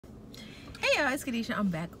y'all, it's Kadisha. I'm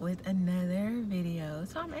back with another video.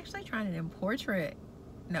 So I'm actually trying it in portrait.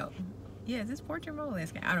 No. Yeah, is this portrait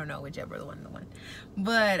mode? I don't know, whichever the one.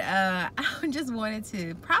 But I just wanted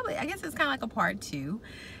to I guess it's kind of like a part 2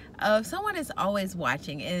 of someone is always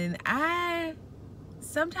watching. And I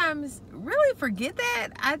sometimes really forget that,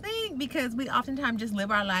 I think, because we oftentimes just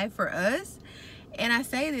live our life for us. And I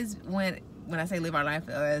say this when I say live our life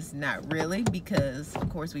for us, not really, because of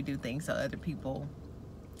course we do things so other people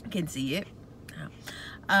can see it.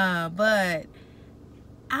 But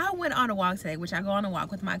I went on a walk today, which I go on a walk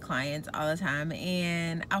with my clients all the time,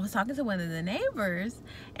 and I was talking to one of the neighbors,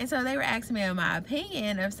 and so they were asking me my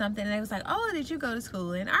opinion of something, and they was like, oh, did you go to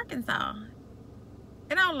school in Arkansas?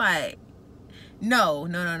 And I'm like, no.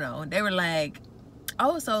 They were like,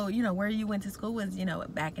 oh, so where you went to school was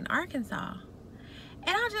back in Arkansas.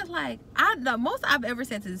 And I'm just like, the most I've ever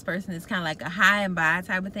said to this person is kind of like a hi and bye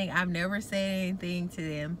type of thing. I've never said anything to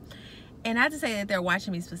them. And not to say that they're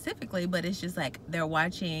watching me specifically, but it's just like they're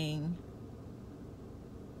watching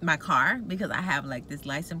my car, because I have like this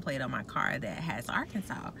license plate on my car that has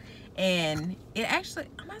Arkansas. And it actually,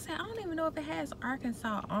 I must say, I don't even know if it has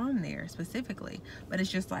Arkansas on there specifically, but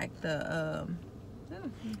it's just like the,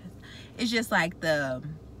 it's just like the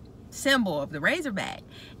symbol of the Razorback.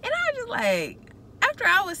 And I was just like, after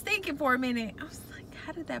I was thinking for a minute, I was like,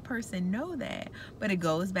 how did that person know that? But it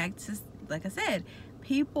goes back to, like I said,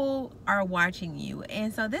 people are watching you.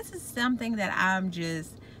 And so this is something that I'm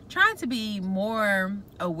just trying to be more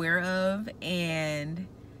aware of, and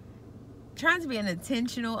trying to be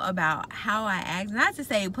intentional about how I act. Not to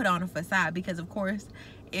say put on a facade, because of course,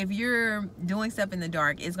 if you're doing stuff in the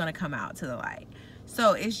dark, it's going to come out to the light.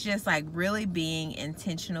 So it's just like really being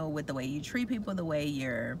intentional with the way you treat people, the way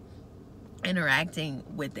you're interacting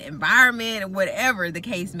with the environment, or whatever the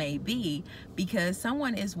case may be, because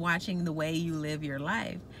someone is watching the way you live your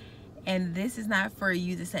life. And this is not for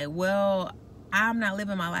you to say, well, I'm not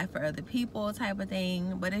living my life for other people type of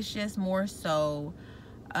thing, but it's just more so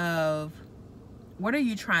of what are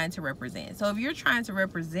you trying to represent. So if you're trying to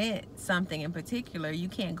represent something in particular, you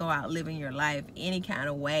can't go out living your life any kind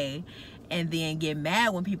of way and then get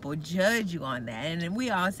mad when people judge you on that. And then we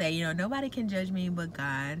all say, nobody can judge me but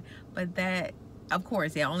God. But that, of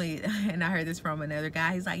course, and I heard this from another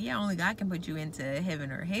guy, he's like, yeah, only God can put you into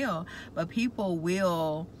heaven or hell, but people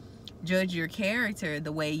will judge your character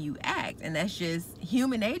the way you act. And that's just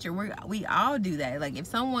human nature. We all do that. Like if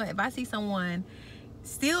I see someone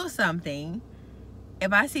steal something,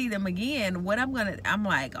 if I see them again, I'm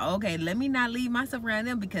like, okay, let me not leave myself around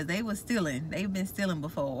them because they was stealing. They've been stealing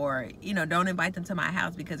before. Or, don't invite them to my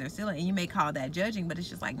house because they're stealing. And you may call that judging, but it's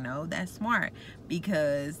just like, no, that's smart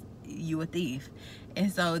because you a thief.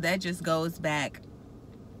 And so that just goes back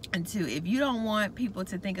into, if you don't want people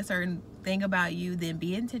to think a certain thing about you, then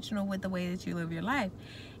be intentional with the way that you live your life.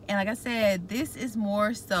 And like I said, this is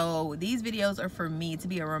more so, these videos are for me, to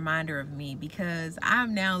be a reminder of me, because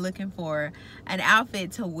I'm now looking for an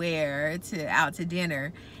outfit to wear out to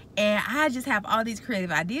dinner, and I just have all these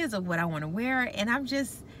creative ideas of what I want to wear, and I'm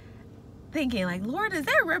just thinking like, Lord, does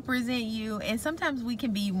that represent you? And sometimes we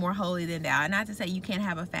can be more holy than thou. Not to say you can't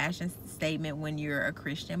have a fashion statement when you're a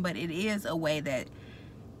Christian, but it is a way that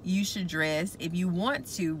you should dress if you want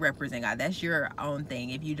to represent God. That's your own thing.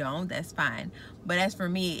 If you don't, that's fine. But as for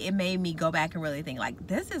me, it made me go back and really think like,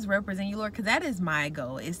 this is represent you, Lord, because that is my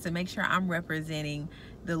goal, is to make sure I'm representing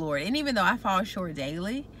the Lord. And even though I fall short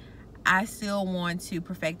daily, I still want to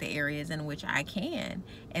perfect the areas in which I can.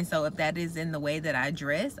 And so if that is in the way that I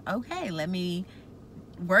dress, okay, let me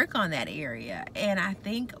work on that area. And I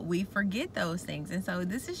think we forget those things. And so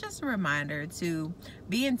this is just a reminder to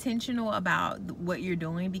be intentional about what you're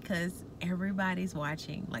doing, because everybody's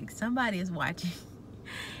watching. Like, somebody is watching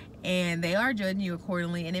and they are judging you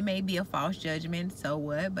accordingly. And it may be a false judgment, so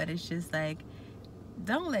what? But it's just like,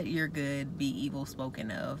 don't let your good be evil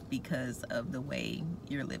spoken of because of the way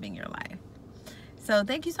you're living your life. So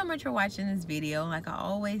thank you so much for watching this video. Like I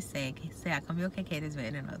always say, sea conmigo que quieres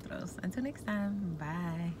ver en otros. Until next time,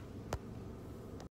 bye.